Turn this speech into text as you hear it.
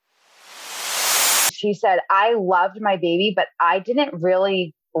she said, I loved my baby, but I didn't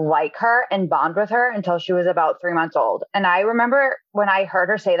really like her and bond with her until she was about 3 months old. And I remember when I heard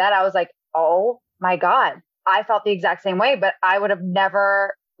her say that, I was like, oh my God, I felt the exact same way, but I would have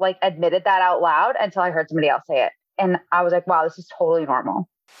never like admitted that out loud until I heard somebody else say it. And I was like, wow, this is totally normal.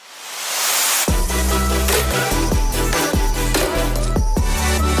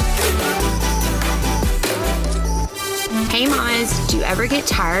 Hey mamas, do you ever get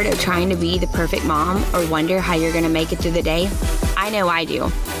tired of trying to be the perfect mom or wonder how you're going to make it through the day? I know I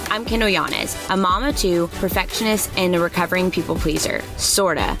do. I'm Kendall Yanez, a mom of two, perfectionist, and a recovering people pleaser.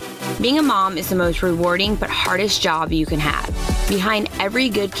 Sorta. Being a mom is the most rewarding but hardest job you can have. Behind every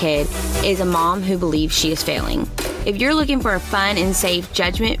good kid is a mom who believes she is failing. If you're looking for a fun and safe,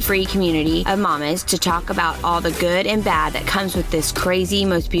 judgment-free community of mamas to talk about all the good and bad that comes with this crazy,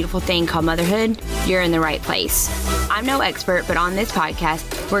 most beautiful thing called motherhood, you're in the right place. I'm no expert, but on this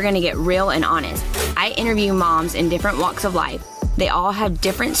podcast, we're going to get real and honest. I interview moms in different walks of life. They all have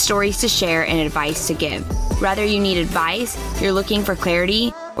different stories to share and advice to give. Whether you need advice, you're looking for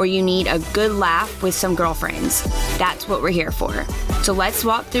clarity, or you need a good laugh with some girlfriends, that's what we're here for. So let's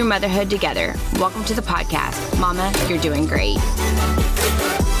walk through motherhood together. Welcome to the podcast. Mama, you're doing great.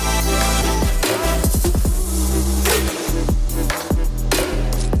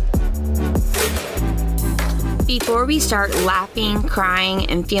 Before we start laughing, crying,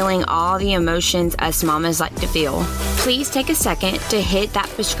 and feeling all the emotions us mamas like to feel, please take a second to hit that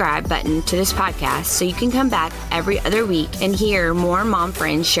subscribe button to this podcast so you can come back every other week and hear more mom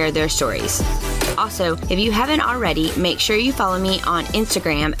friends share their stories. Also, if you haven't already, make sure you follow me on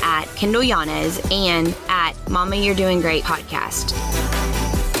Instagram at Kendall Yanez and at Mama You're Doing Great podcast.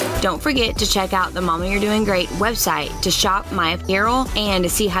 Don't forget to check out the Mama You're Doing Great website to shop my apparel and to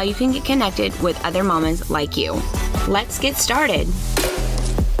see how you can get connected with other mamas like you. Let's get started.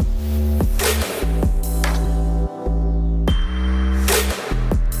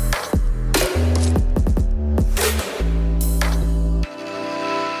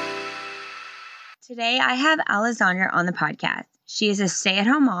 Today, I have Alessandra on the podcast. She is a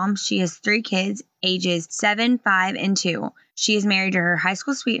stay-at-home mom. She has 3 kids, ages 7, 5, and 2. She is married to her high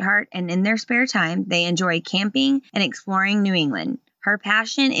school sweetheart, and in their spare time, they enjoy camping and exploring New England. Her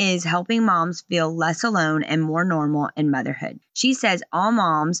passion is helping moms feel less alone and more normal in motherhood. She says all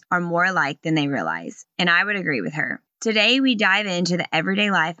moms are more alike than they realize, and I would agree with her. Today, we dive into the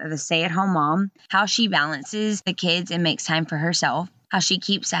everyday life of a stay-at-home mom, how she balances the kids and makes time for herself, how she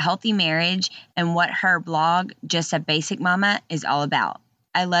keeps a healthy marriage, and what her blog, Just a Basic Mama, is all about.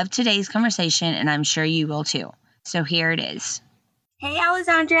 I love today's conversation, and I'm sure you will too. So here it is. Hey,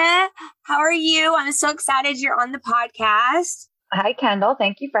 Alessandra. How are you? I'm so excited you're on the podcast. Hi, Kendall.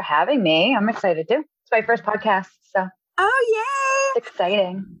 Thank you for having me. I'm excited too. It's my first podcast, so. Oh, yay. It's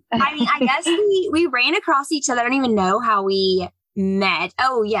exciting. I mean, I guess we ran across each other. I don't even know how we met.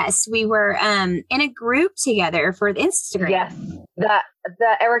 Oh, yes. We were in a group together for the Instagram. Yes.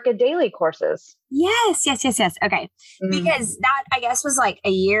 The Erica Daily courses. Yes. Okay. Because that, I guess, was like a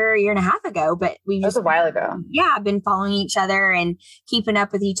year and a half ago, but It was a while ago. Yeah. Been following each other and keeping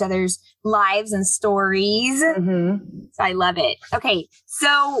up with each other's lives and stories. Mm-hmm. So I love it. Okay.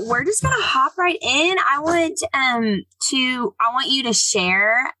 So we're just going to hop right in. I want you to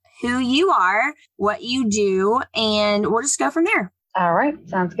share who you are, what you do, and we'll just go from there. All right.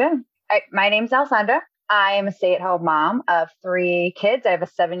 Sounds good. My name's Alessandra. I am a stay-at-home mom of 3 kids. I have a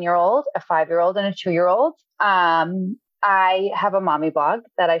 7-year-old, a 5-year-old, and a 2-year-old. I have a mommy blog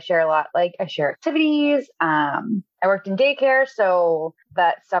that I share a lot. Like I share activities. I worked in daycare, so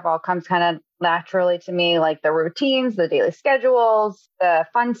that stuff all comes kind of naturally to me, like the routines, the daily schedules, the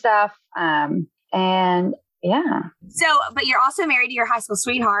fun stuff. And yeah. So, but you're also married to your high school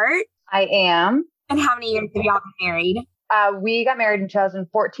sweetheart. I am. And how many years have y'all been married? We got married in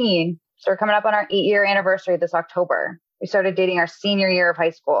 2014. So we're coming up on our 8-year anniversary this October. We started dating our senior year of high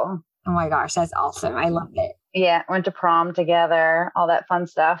school. Oh my gosh, that's awesome. I love it. Yeah, went to prom together, all that fun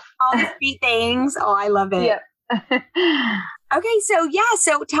stuff. All the sweet things. Oh, I love it. Yep. Okay, so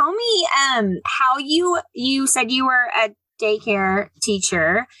tell me how you said you were a daycare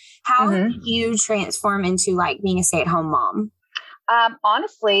teacher. How did you transform into like being a stay-at-home mom?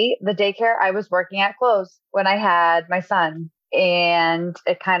 Honestly, the daycare I was working at closed when I had my son. And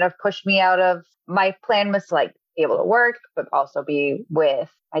it kind of pushed me out of, my plan was to like be able to work, but also be with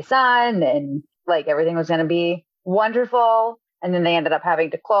my son, and like everything was going to be wonderful. And then they ended up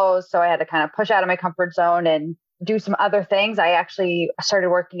having to close. So I had to kind of push out of my comfort zone and do some other things. I actually started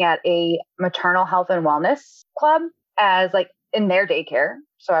working at a maternal health and wellness club as like in their daycare.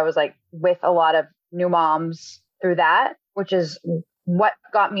 So I was like with a lot of new moms through that, which is what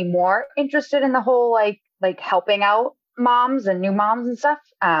got me more interested in the whole like helping out moms and new moms and stuff.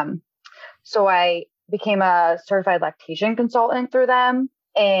 So I became a certified lactation consultant through them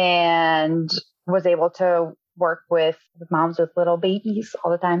and was able to work with moms with little babies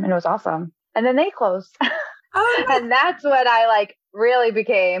all the time. And it was awesome. And then they closed. Oh, And that's when I like really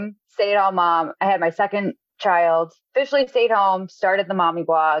became stay-at-home mom. I had my second child, officially stayed home, started the mommy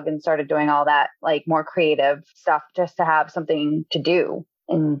blog and started doing all that like more creative stuff just to have something to do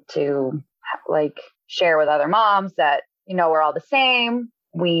and to like share with other moms that, you know, we're all the same.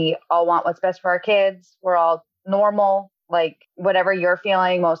 We all want what's best for our kids. We're all normal. Like whatever you're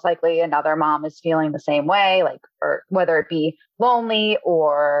feeling, most likely another mom is feeling the same way, like, or whether it be lonely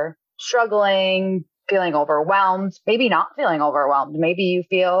or struggling, feeling overwhelmed, maybe not feeling overwhelmed. Maybe you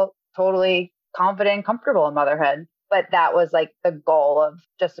feel totally confident, comfortable in motherhood. But that was like the goal of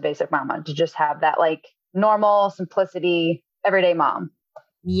Just a Basic Mama, to just have that like normal simplicity, everyday mom.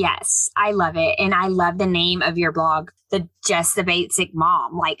 yes, I love it. And I love the name of your blog, the Just the Basic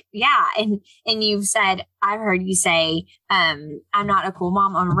Mom. Like, yeah. And you've said, I've heard you say, I'm not a cool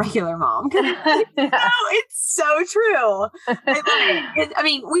mom, I'm a regular mom. It's so true. I love it. I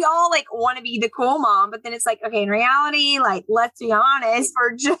mean, we all like want to be the cool mom, but then it's like, okay, in reality, like, let's be honest,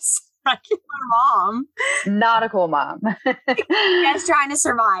 we're just regular mom. Not a cool mom. Just trying to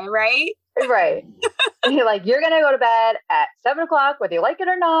survive, right? Right. You're like, you're going to go to bed at 7:00, whether you like it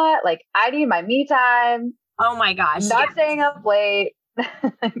or not. Like, I need my me time. Oh my gosh. Not staying up late.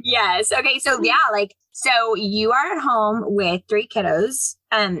 Yes. Okay. So yeah, like, so you are at home with 3 kiddos.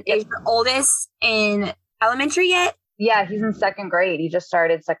 Is your oldest in elementary yet? Yeah, he's in 2nd grade. He just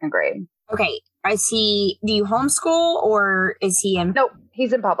started 2nd grade. Okay. Do you homeschool or is he in? Nope,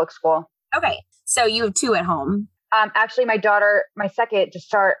 he's in public school. Okay. So you have 2 at home. Actually, my daughter, my second,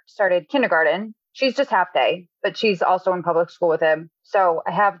 just started kindergarten. She's just half day, but she's also in public school with him. So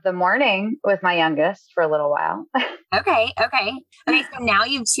I have the morning with my youngest for a little while. Okay. So now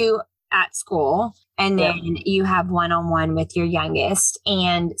you have 2 at school and then you have one-on-one with your youngest.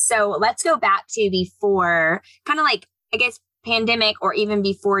 And so let's go back to before, kind of like, I guess, pandemic, or even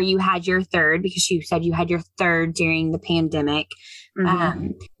before you had your third, because you said you had your third during the pandemic.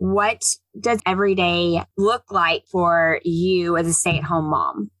 Mm-hmm. What does every day look like for you as a stay-at-home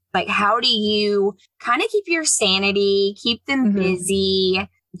mom? Like, how do you kind of keep your sanity, keep them busy,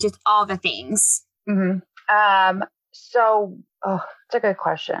 just all the things? So, it's a good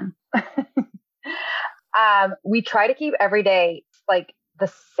question. We try to keep every day like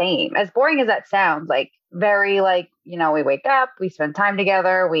the same. As boring as that sounds, like very like, you know, we wake up, we spend time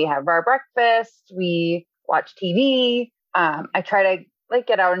together, we have our breakfast, we watch TV. I try to like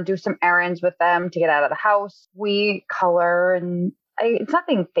get out and do some errands with them to get out of the house. We color and it's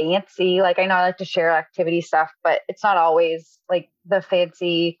nothing fancy. Like I know I like to share activity stuff, but it's not always like the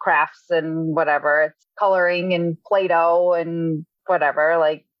fancy crafts and whatever. It's coloring and Play-Doh and whatever,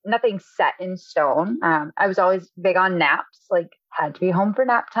 like nothing set in stone. I was always big on naps, like had to be home for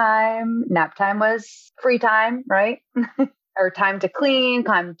nap time. Nap time was free time, right? Or time to clean,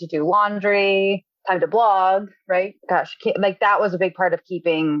 time to do laundry, time to blog, right? Gosh, like that was a big part of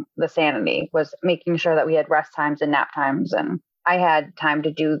keeping the sanity, was making sure that we had rest times and nap times. And I had time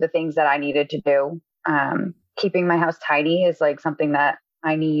to do the things that I needed to do. Keeping my house tidy is like something that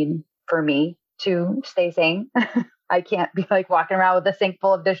I need for me to stay sane. I can't be like walking around with a sink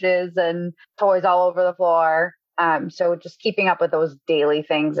full of dishes and toys all over the floor. So just keeping up with those daily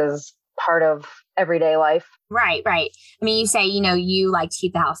things is part of everyday life. Right. I mean, you say, you know, you like to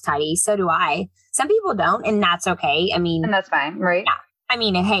keep the house tidy. So do I. Some people don't, and that's okay. I mean, and that's fine, right? Yeah. I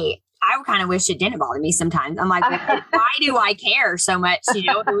mean, hey, I kind of wish it didn't bother me sometimes. I'm like, why do I care so much? You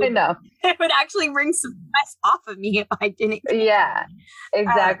know, I know. It would actually bring some stress off of me if I didn't care. Yeah,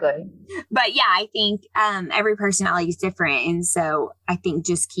 exactly. But yeah, I think every personality is different. And so I think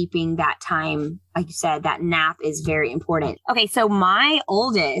just keeping that time, like you said, that nap is very important. Okay, so my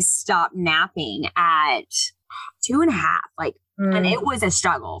oldest stopped napping at 2.5, like, and it was a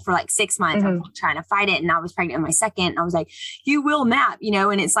struggle for like 6 months. I was trying to fight it. And I was pregnant with my second. And I was like, you will nap, you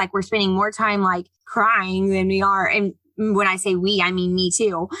know, and it's like, we're spending more time like crying than we are. And when I say we, I mean me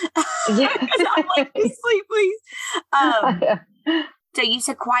too. Yeah. I'm like, sleep, please. So you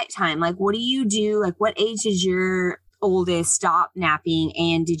said quiet time. Like, what do you do? Like, what age is your oldest stop napping?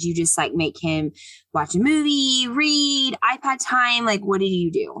 And did you just like make him watch a movie, read, iPad time? Like, what did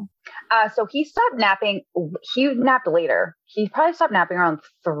you do? So he stopped napping. He napped later. He probably stopped napping around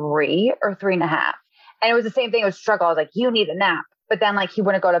 3 or 3.5. And it was the same thing. It was a struggle. I was like, you need a nap. But then like he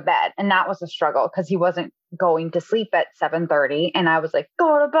wouldn't go to bed. And that was a struggle because he wasn't going to sleep at 7:30. And I was like,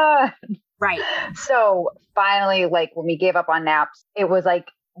 go to bed. Right. So finally, like when we gave up on naps, it was like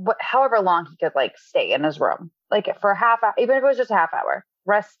however long he could like stay in his room, like for a half hour, even if it was just a half hour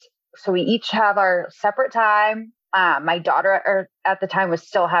rest. So we each have our separate time. My daughter at the time was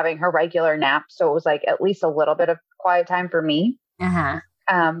still having her regular nap. So it was like at least a little bit of quiet time for me. Uh-huh.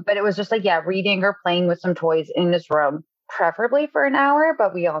 But it was just like, yeah, reading or playing with some toys in his room, preferably for an hour.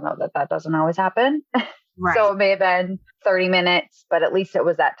 But we all know that that doesn't always happen. Right. So it may have been 30 minutes, but at least it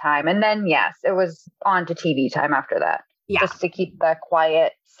was that time. And then, yes, it was on to TV time after that, just to keep the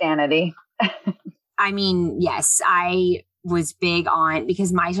quiet sanity. I mean, yes, I was big on,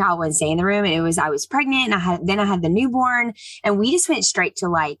 because my child wouldn't stay in the room, and I was pregnant, and I had the newborn, and we just went straight to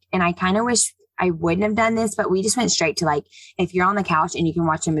like, and I kind of wish I wouldn't have done this, but we just went straight to like, if you're on the couch and you can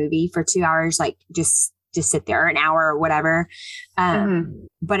watch a movie for 2 hours, like just sit there an hour or whatever.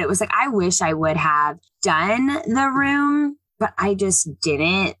 But it was like, I wish I would have done the room, but I just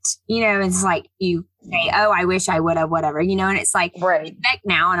didn't, it's like you say, oh, I wish I would have, whatever, and it's like, right back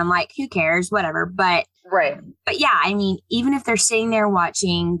now. And I'm like, who cares? Whatever. But yeah, I mean, even if they're sitting there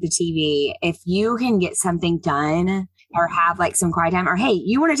watching the TV, if you can get something done or have like some quiet time, or, hey,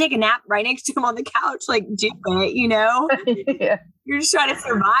 you want to take a nap right next to him on the couch, like do it, Yeah. You're just trying to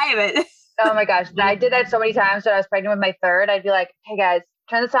survive it. Oh my gosh. I did that so many times when I was pregnant with my third. I'd be like, hey guys,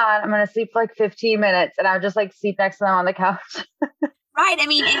 turn this on. I'm going to sleep for like 15 minutes. And I would just like sleep next to them on the couch. Right. I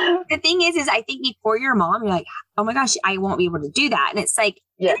mean, the thing is I think before you're a mom, you're like, oh my gosh, I won't be able to do that. And it's like,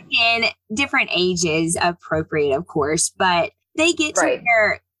 again, different ages appropriate, of course, but they get to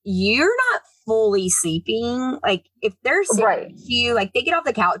where you're not fully sleeping. Like if they're sitting to you, like they get off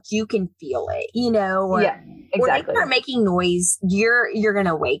the couch, you can feel it, or, exactly. Or they start making noise, you're going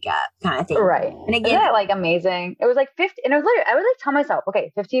to wake up kind of thing. Right. And again, isn't that like amazing? It was like 50, and it was literally, I would like tell myself,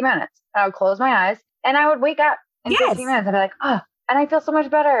 okay, 15 minutes. And I would close my eyes and I would wake up in 15 minutes. I'd be like, oh, and I feel so much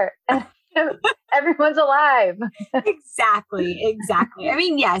better. And everyone's alive. Exactly. I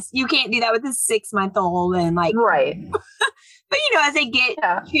mean, yes, you can't do that with a 6-month-old and like, right. But as they get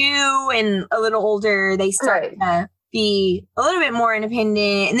 2 and a little older, they start to be a little bit more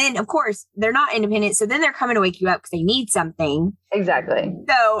independent. And then of course they're not independent. So then they're coming to wake you up because they need something. Exactly.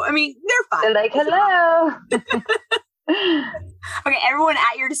 So, I mean, they're fine. They're like, hello. Okay. Everyone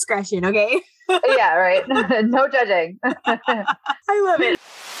at your discretion. Okay. Yeah. Right. No judging. I love it.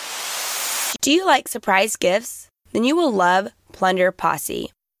 Do you like surprise gifts? Then you will love Plunder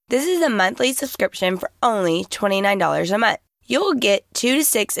Posse. This is a monthly subscription for only $29 a month. You'll get 2 to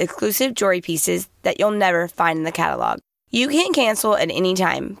 6 exclusive jewelry pieces that you'll never find in the catalog. You can cancel at any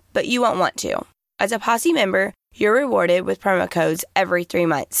time, but you won't want to. As a Posse member, you're rewarded with promo codes every 3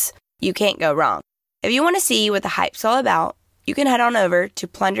 months. You can't go wrong. If you want to see what the hype's all about, you can head on over to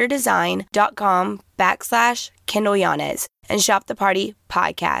plunderdesign.com/Kendall Yanez and shop the Party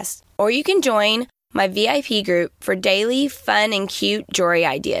podcast. Or you can join my VIP group for daily fun and cute jewelry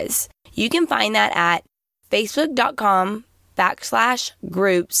ideas. You can find that at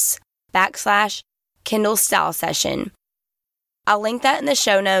facebook.com/groups/Kendall Style Session. I'll link that in the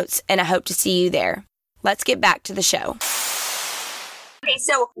show notes, and I hope to see you there. Let's get back to the show. Okay,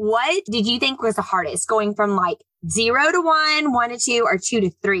 so what did you think was the hardest? Going from like 0 to 1, 1 to 2, or 2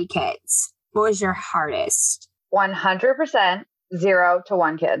 to 3 kids? What was your hardest? 100% 0 to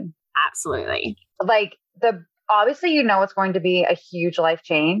 1 kid. Absolutely. Like obviously, it's going to be a huge life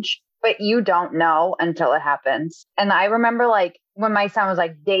change, but you don't know until it happens. And I remember like when my son was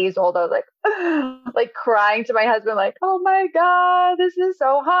like days old, I was like, like crying to my husband, like, oh my God, this is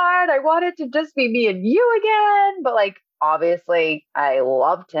so hard. I want it to just be me and you again. But like, obviously I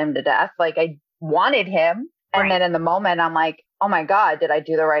loved him to death. Like I wanted him. And then in the moment, I'm like, oh my God, did I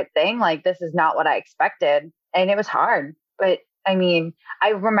do the right thing? Like, this is not what I expected. And it was hard. But I mean, I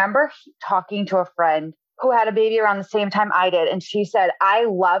remember talking to a friend who had a baby around the same time I did. And she said, I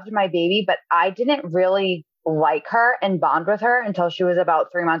loved my baby, but I didn't really like her and bond with her until she was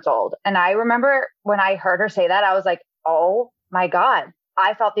about 3 months old. And I remember when I heard her say that, I was like, oh my God,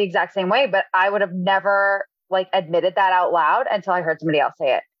 I felt the exact same way, but I would have never like admitted that out loud until I heard somebody else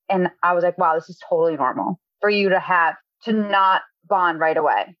say it. And I was like, wow, this is totally normal for you to not bond right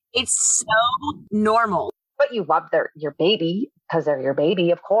away. It's so normal. But you love your baby because they're your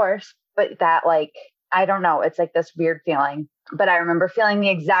baby, of course. But that like, I don't know. It's like this weird feeling. But I remember feeling the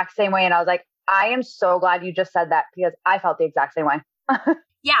exact same way. And I was like, I am so glad you just said that because I felt the exact same way.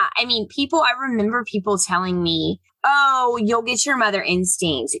 Yeah. I mean, I remember people telling me, oh, you'll get your mother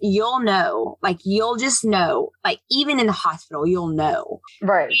instincts. You'll know. Like, you'll just know. Like, even in the hospital, you'll know.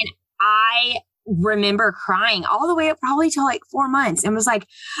 Right. And I remember crying all the way up probably till like 4 months and was like,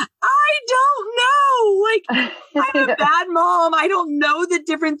 I don't know. Like, I'm a bad mom. I don't know the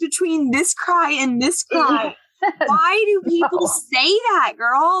difference between this cry and this cry. Why do people say that,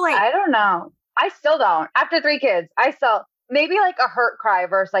 girl? Like, I don't know. I still don't. After 3 kids, I still maybe like a hurt cry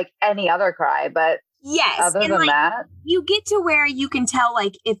versus like any other cry, but yes. other than like, that, you get to where you can tell,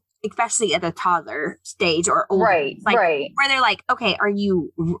 like, if, especially at the toddler stage or older, right, like, right. where they're like, okay, are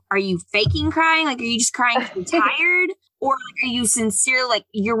you faking crying? Like, are you just crying because you're tired? Or like, are you sincere? Like,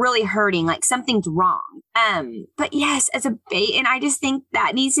 you're really hurting, like something's wrong. But yes, as a baby, and I just think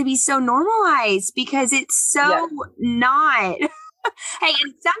that needs to be so normalized because it's so not. Hey,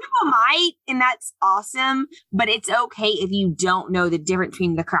 and some people might, and that's awesome, but it's okay if you don't know the difference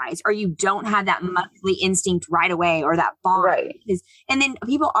between the cries or you don't have that motherly instinct right away or that bond. Right. And then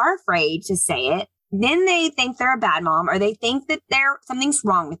people are afraid to say it. Then they think they're a bad mom or they think that something's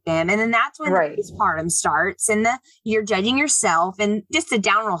wrong with them. And then that's when the postpartum starts and you're judging yourself and just a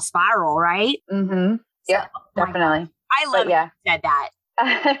downward spiral, right? Mm-hmm. Yeah, so, definitely. I love it you said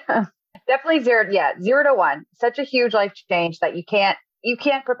that. Definitely 0 to 1. Such a huge life change that you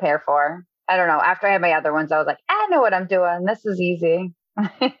can't prepare for. I don't know. After I had my other ones, I was like, I know what I'm doing. This is easy.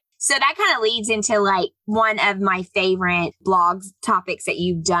 So that kind of leads into like one of my favorite blogs topics that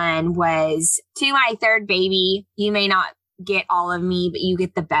you've done was to my third baby. You may not get all of me, but you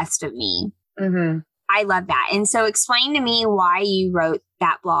get the best of me. Mm-hmm. I love that. And so explain to me why you wrote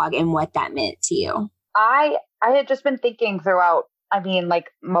that blog and what that meant to you. I had just been thinking throughout,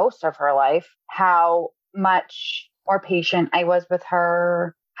 like most of her life, how much more patient I was with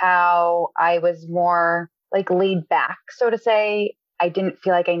her, how I was more like laid back, so to say. I didn't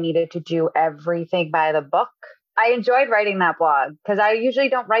feel like I needed to do everything by the book. I enjoyed writing that blog because I usually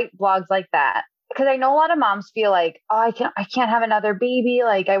don't write blogs like that because I know a lot of moms feel like, oh, I can't have another baby.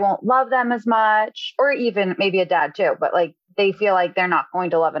 Like I won't love them as much, or even maybe a dad too, but like they feel like they're not going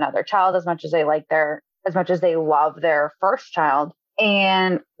to love another child as much as they love their first child.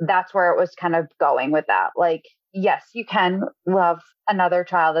 And that's where it was kind of going with that. Like, yes, you can love another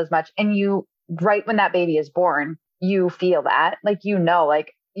child as much. And you, right when that baby is born, you feel that, like,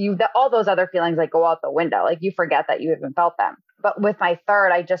 all those other feelings like go out the window. Like you forget that you even felt them. But with my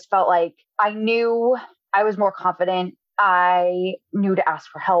third, I just felt like I knew I was more confident. I knew to ask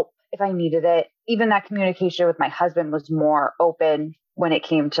for help if I needed it. Even that communication with my husband was more open when it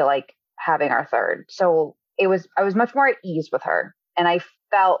came to like having our third. So I was much more at ease with her. And I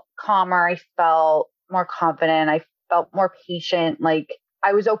felt calmer. I felt more confident. I felt more patient. Like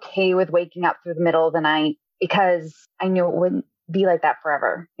I was okay with waking up through the middle of the night because I knew it wouldn't be like that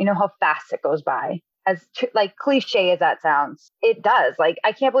forever. You know how fast it goes by. As like cliche as that sounds, it does. Like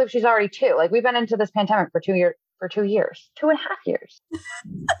I can't believe she's already 2. Like we've been into this pandemic for 2 years, 2.5 years.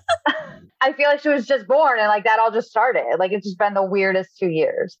 I feel like she was just born and like that all just started. Like it's just been the weirdest 2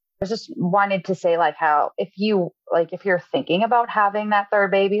 years. I just wanted to say like how if you're thinking about having that third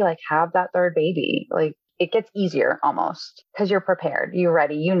baby, like have that third baby. Like it gets easier almost because you're prepared, you're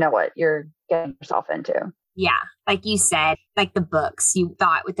ready, you know what you're getting yourself into. Yeah. Like you said, like the books, you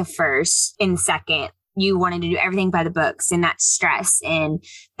thought with the first and second, you wanted to do everything by the books and that stress and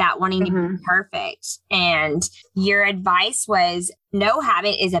that wanting to be perfect. And your advice was no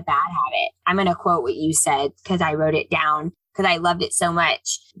habit is a bad habit. I'm going to quote what you said because I wrote it down because I loved it so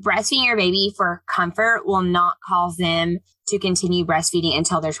much. Breastfeeding your baby for comfort will not cause them to continue breastfeeding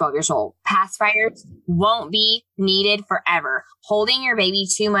until they're 12 years old. Pacifiers won't be needed forever. Holding your baby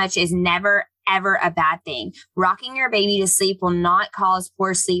too much is never, ever a bad thing. Rocking your baby to sleep will not cause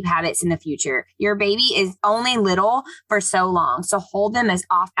poor sleep habits in the future. Your baby is only little for so long, so hold them as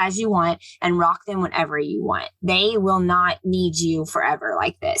oft as you want and rock them whenever you want. They will not need you forever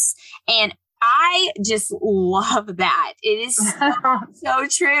like this. And I just love that. It is so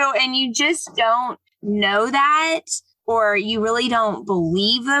true. And you just don't know that, or you really don't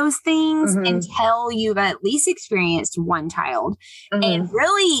believe those things until you've at least experienced one child and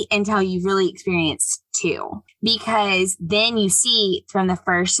really until you've really experienced 2, because then you see from the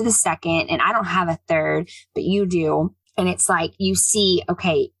first to the second, and I don't have a third, but you do. And it's like, you see,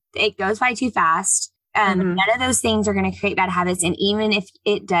 okay, it goes by too fast. None of those things are going to create bad habits. And even if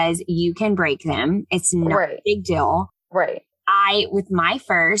it does, you can break them. It's not a big deal. Right. With my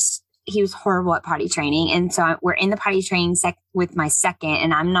first, he was horrible at potty training. And so we're in the potty training with my second,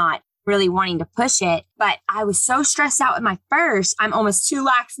 and I'm not really wanting to push it, but I was so stressed out with my first. I'm almost too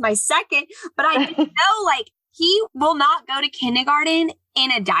lax my second, but I didn't know, like, he will not go to kindergarten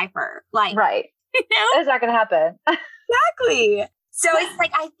in a diaper. Like, right. You know? It's not going to happen. Exactly. So it's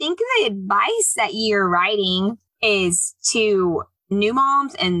like, I think the advice that you're writing is to new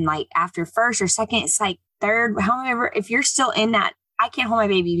moms and like after first or second, it's like third, however, if you're still in that, I can't hold my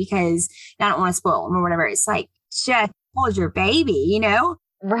baby because I don't want to spoil them or whatever. It's like, just hold your baby, you know?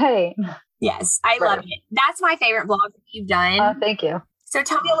 Right. Yes, I love it. That's my favorite blog that you've done. Oh, thank you. So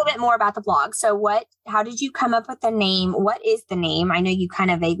tell me a little bit more about the blog. So how did you come up with the name? What is the name? I know you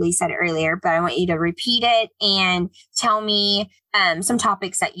kind of vaguely said it earlier, but I want you to repeat it and tell me some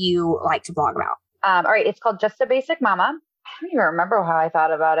topics that you like to blog about. All right. It's called Just a Basic Mama. I don't even remember how I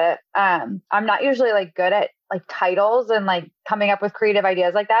thought about it. I'm not usually like good at like titles and like coming up with creative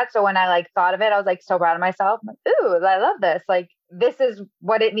ideas like that. So when I like thought of it, I was like so proud of myself. I'm like, ooh, I love this. Like, this is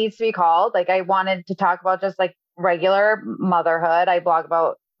what it needs to be called. Like, I wanted to talk about just like regular motherhood. I blog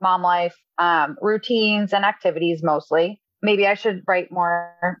about mom life, routines and activities mostly. Maybe I should write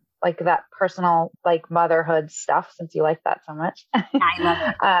more like that personal, like motherhood stuff since you like that so much. I love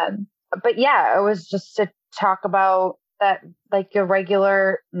it. But yeah, it was just to talk about that, like a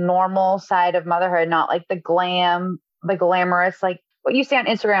regular normal side of motherhood, not like the glamorous, like what you see on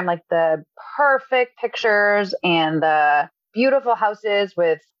Instagram, like the perfect pictures and the beautiful houses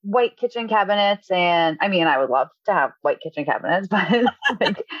with white kitchen cabinets. And I mean, I would love to have white kitchen cabinets, but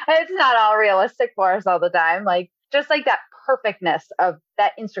like, it's not all realistic for us all the time. Like, just like that perfectness of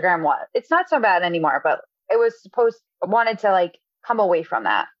that Instagram was. It's not so bad anymore, but it was wanted to like come away from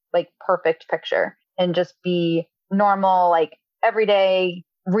that like perfect picture and just be normal, like everyday,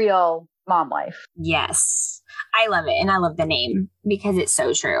 real mom life. Yes. I love it. And I love the name because it's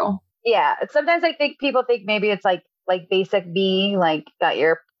so true. Yeah. Sometimes I think people think maybe it's like basic B, like got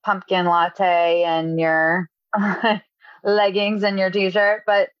your pumpkin latte and your leggings and your t-shirt,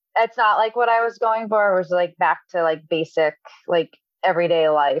 but it's not like what I was going for. It was like back to like basic, like everyday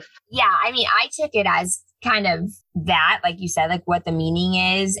life. Yeah. I mean, I took it as kind of that, like you said, like what the meaning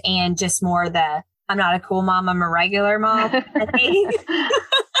is and just more I'm not a cool mom, I'm a regular mom, I think.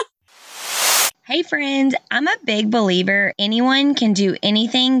 Hey friends, I'm a big believer anyone can do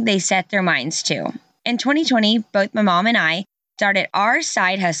anything they set their minds to. In 2020, both my mom and I started our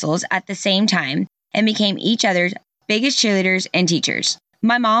side hustles at the same time and became each other's biggest cheerleaders and teachers.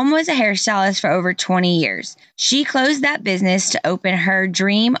 My mom was a hairstylist for over 20 years. She closed that business to open her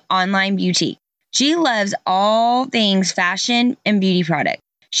dream online boutique. She loves all things fashion and beauty products.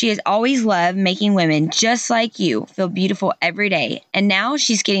 She has always loved making women just like you feel beautiful every day, and now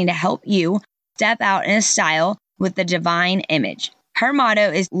she's getting to help you step out in a style with the divine image. Her motto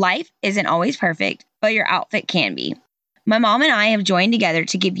is, life isn't always perfect, but your outfit can be. My mom and I have joined together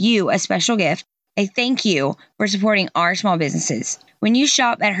to give you a special gift, a thank you for supporting our small businesses. When you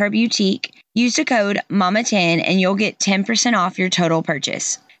shop at her boutique, use the code MAMA10 and you'll get 10% off your total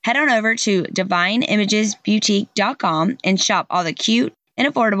purchase. Head on over to divineimagesboutique.com and shop all the cute and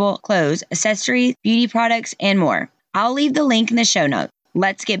affordable clothes, accessories, beauty products, and more. I'll leave the link in the show notes.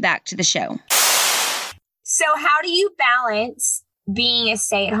 Let's get back to the show. So how do you balance being a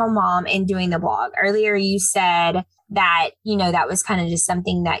stay-at-home mom and doing the blog? Earlier you said that, that was kind of just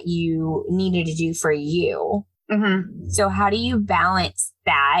something that you needed to do for you. Mm-hmm. So how do you balance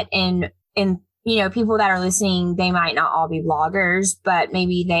that? And people that are listening, they might not all be bloggers, but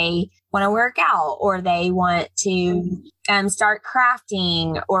maybe they want to work out or they want to start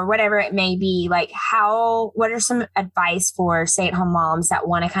crafting or whatever it may be. Like what are some advice for stay-at-home moms that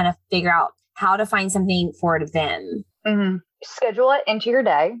want to kind of figure out how to find something for them? Mm-hmm. Schedule it into your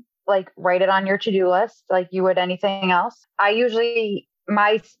day, like write it on your to-do list like you would anything else. I usually,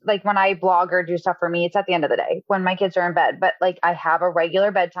 when I blog or do stuff for me, it's at the end of the day when my kids are in bed, but like I have a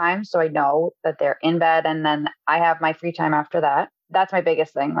regular bedtime. So I know that they're in bed and then I have my free time after that. That's my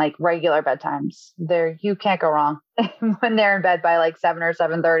biggest thing, like regular bedtimes. You can't go wrong when they're in bed by like 7 or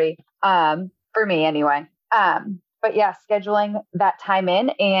 7:30. For me anyway. But yeah, scheduling that time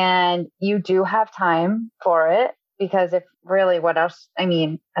in, and you do have time for it because if really what else, I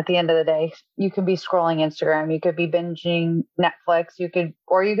mean, at the end of the day, you could be scrolling Instagram, you could be binging Netflix, you could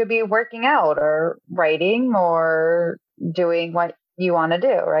be working out or writing or doing what you want to do.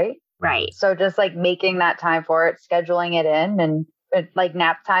 Right. Right. So just like making that time for it, scheduling it in and like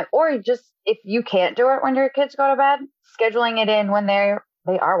nap time, or just if you can't do it when your kids go to bed, scheduling it in when they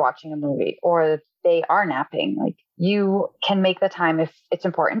are watching a movie or they are napping. Like you can make the time if it's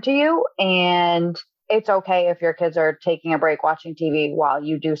important to you, and it's okay if your kids are taking a break watching TV while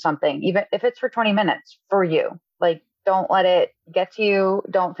you do something, even if it's for 20 minutes for you. Like don't let it get to you.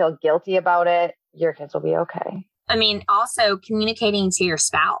 Don't feel guilty about it. Your kids will be okay. I mean, also communicating to your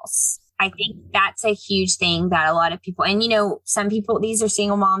spouse. I think that's a huge thing that a lot of people, and some people, these are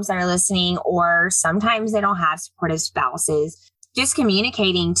single moms that are listening, or sometimes they don't have supportive spouses. just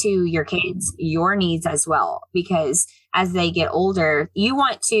communicating to your kids your needs as well, because as they get older, you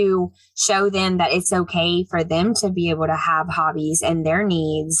want to show them that it's okay for them to be able to have hobbies and their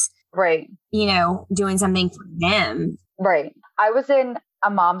needs. Right. Doing something for them. Right. I was in a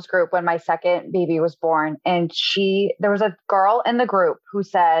mom's group when my second baby was born, and there was a girl in the group who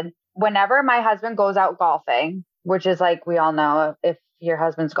said, whenever my husband goes out golfing, which is like, we all know if your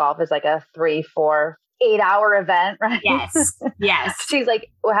husband's golf is like a 3, 4, 8-hour event, right? Yes. Yes. She's like,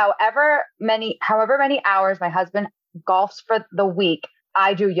 however many hours my husband golfs for the week,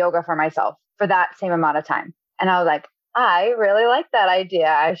 I do yoga for myself for that same amount of time. And I was like, I really like that idea.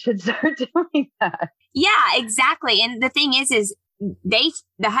 I should start doing that. Yeah, exactly. And the thing is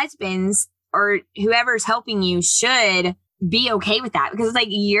the husbands or whoever's helping you should be okay with that, because it's like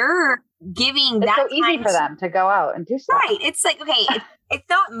you're giving it's so easy for them to go out and do stuff. Right. It's like, okay, it's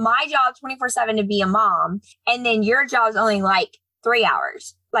not my job 24/7 to be a mom. And then your job is only like 3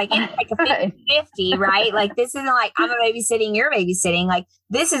 hours. Like it's like a 50-50, right? Like this isn't like I'm a babysitting, you're babysitting. Like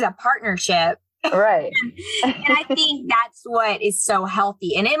this is a partnership. Right. And I think that's what is so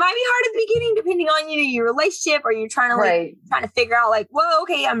healthy. And it might be hard at the beginning, depending on your relationship, or you're trying to figure out like, whoa,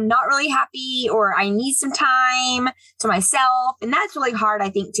 okay, I'm not really happy, or I need some time to myself. And that's really hard,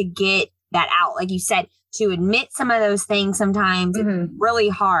 I think, to get that out. Like you said, to admit some of those things sometimes it's really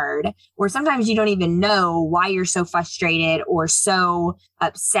hard, or sometimes you don't even know why you're so frustrated or so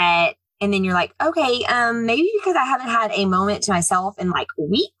upset. And then you're like, okay, maybe because I haven't had a moment to myself in like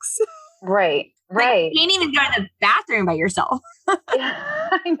weeks. Right. Like, you can't even go to the bathroom by yourself. Yeah,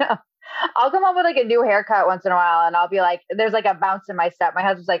 I know. I'll come up with like a new haircut once in a while, and I'll be like, there's like a bounce in my step. My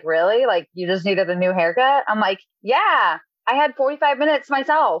husband's like, really? Like, you just needed a new haircut? I'm like, yeah, I had 45 minutes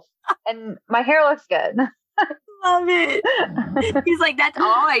myself and my hair looks good. Love it. He's like, that's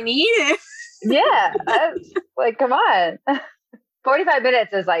all I needed. Yeah. Like, come on. 45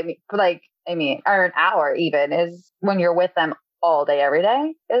 minutes is or an hour even, is when you're with them all day, every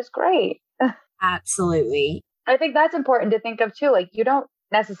day, is great. Absolutely. I think that's important to think of too. Like, you don't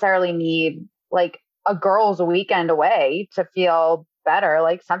necessarily need like a girl's weekend away to feel better.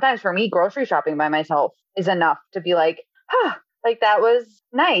 Like sometimes for me, grocery shopping by myself is enough to be like, like that was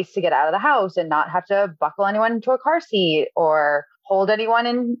nice to get out of the house and not have to buckle anyone into a car seat or hold anyone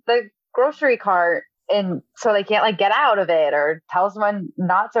in the grocery cart. And so they can't like get out of it, or tell someone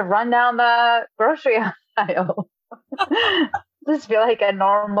not to run down the grocery aisle. Just feel like a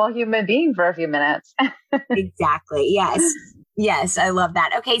normal human being for a few minutes. Exactly. Yes. Yes. I love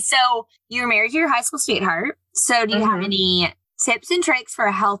that. Okay. So you're married to your high school sweetheart. So do you have any tips and tricks for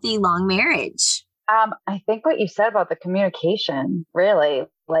a healthy, long marriage? I think what you said about the communication, really,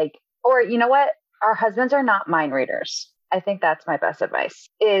 like, or you know what? Our husbands are not mind readers. I think that's my best advice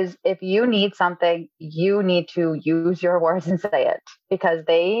is if you need something, you need to use your words and say it, because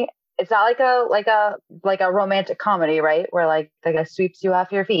it's not like a romantic comedy, right? Where like the guy sweeps you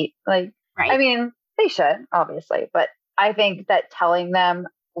off your feet. Like, right. I mean, they should obviously, but I think that telling them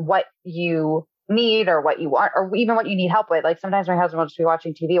what you need or what you want, or even what you need help with. Like sometimes my husband will just be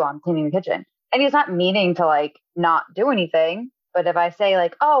watching TV while I'm cleaning the kitchen, and he's not meaning to like not do anything. But if I say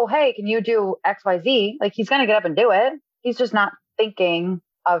like, oh, hey, can you do XYZ? Like he's going to get up and do it. He's just not thinking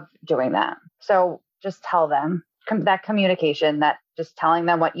of doing that. So just tell them that communication, that just telling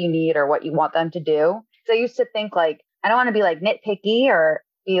them what you need or what you want them to do. So I used to think like, I don't want to be like nitpicky or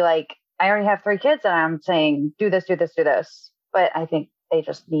be like, I already have 3 kids and I'm saying, do this, do this, do this. But I think they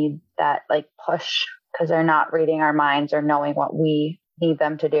just need that like push, because they're not reading our minds or knowing what we need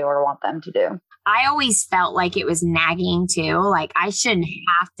them to do or want them to do. I always felt like it was nagging too. Like I shouldn't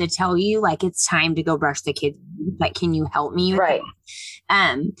have to tell you, like, it's time to go brush the kids. Like, can you help me with right.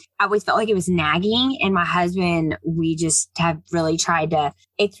 that? I always felt like it was nagging, and my husband, we just have really tried to,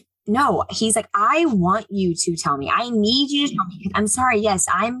 he's like, I want you to tell me. I need you to tell me. I'm sorry. Yes,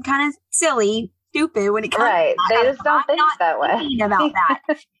 I'm kind of silly, stupid when it comes right. to that. They just don't think that way. About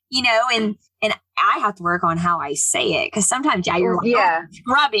that, and I have to work on how I say it, because sometimes you're like,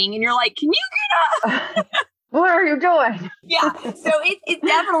 scrubbing and you're like, can you get up? What are you doing? Yeah. So it's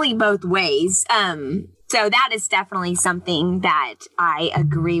definitely both ways. So that is definitely something that I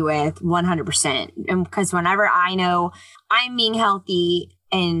agree with 100%. And because whenever I know I'm being healthy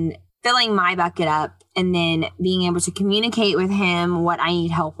and filling my bucket up, and then being able to communicate with him what I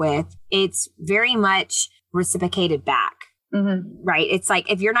need help with, it's very much reciprocated back. Mm-hmm. Right. It's like,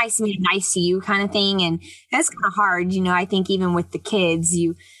 if you're nice to me, I'm nice to you kind of thing. And that's kind of hard. I think even with the kids,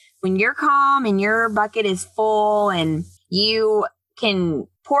 when you're calm and your bucket is full and you can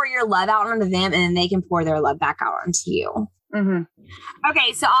pour your love out onto them, and then they can pour their love back out onto you. Mm-hmm.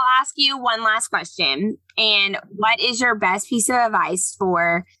 Okay, so I'll ask you one last question. And what is your best piece of advice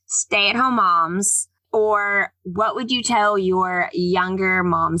for stay-at-home moms? Or what would you tell your younger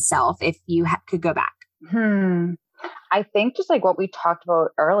mom self if you could go back? I think just like what we talked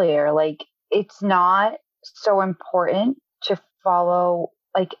about earlier, like it's not so important to follow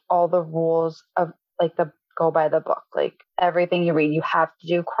like all the rules of like the go by the book. Like everything you read, you have to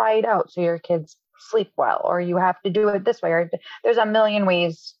do, cry it out so your kids sleep well, or you have to do it this way, or there's a million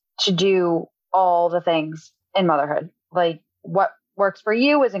ways to do all the things in motherhood. Like what works for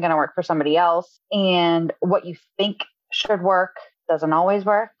you isn't going to work for somebody else. And what you think should work doesn't always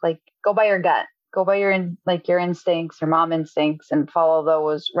work. Like go by your gut, go by your instincts, your mom instincts, and follow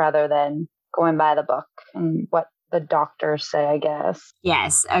those rather than going by the book and what the doctors say, I guess.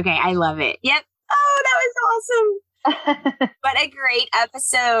 Yes. Okay. I love it. Yep. Oh, that was awesome. But a great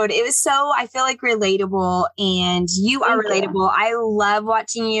episode. It was so, I feel like, relatable, and you are relatable. I love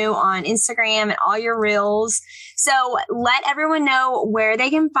watching you on Instagram and all your reels. So let everyone know where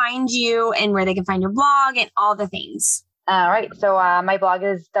they can find you and where they can find your blog and all the things. All right. So my blog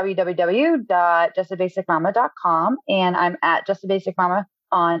is www.justabasicmama.com, and I'm at justabasicmama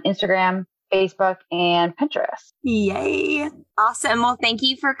on Instagram, Facebook, and Pinterest. Yay. Awesome. Well, thank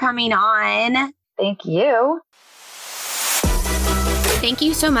you for coming on. Thank you. Thank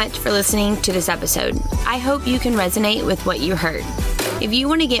you so much for listening to this episode. I hope you can resonate with what you heard. If you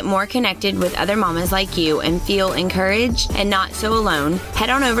want to get more connected with other mamas like you and feel encouraged and not so alone,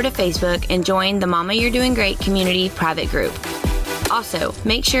 head on over to Facebook and join the Mama You're Doing Great community private group. Also,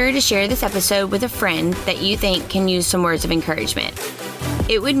 make sure to share this episode with a friend that you think can use some words of encouragement.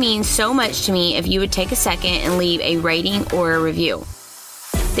 It would mean so much to me if you would take a second and leave a rating or a review.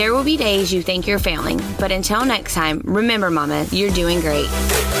 There will be days you think you're failing, but until next time, remember, Mama, you're doing great.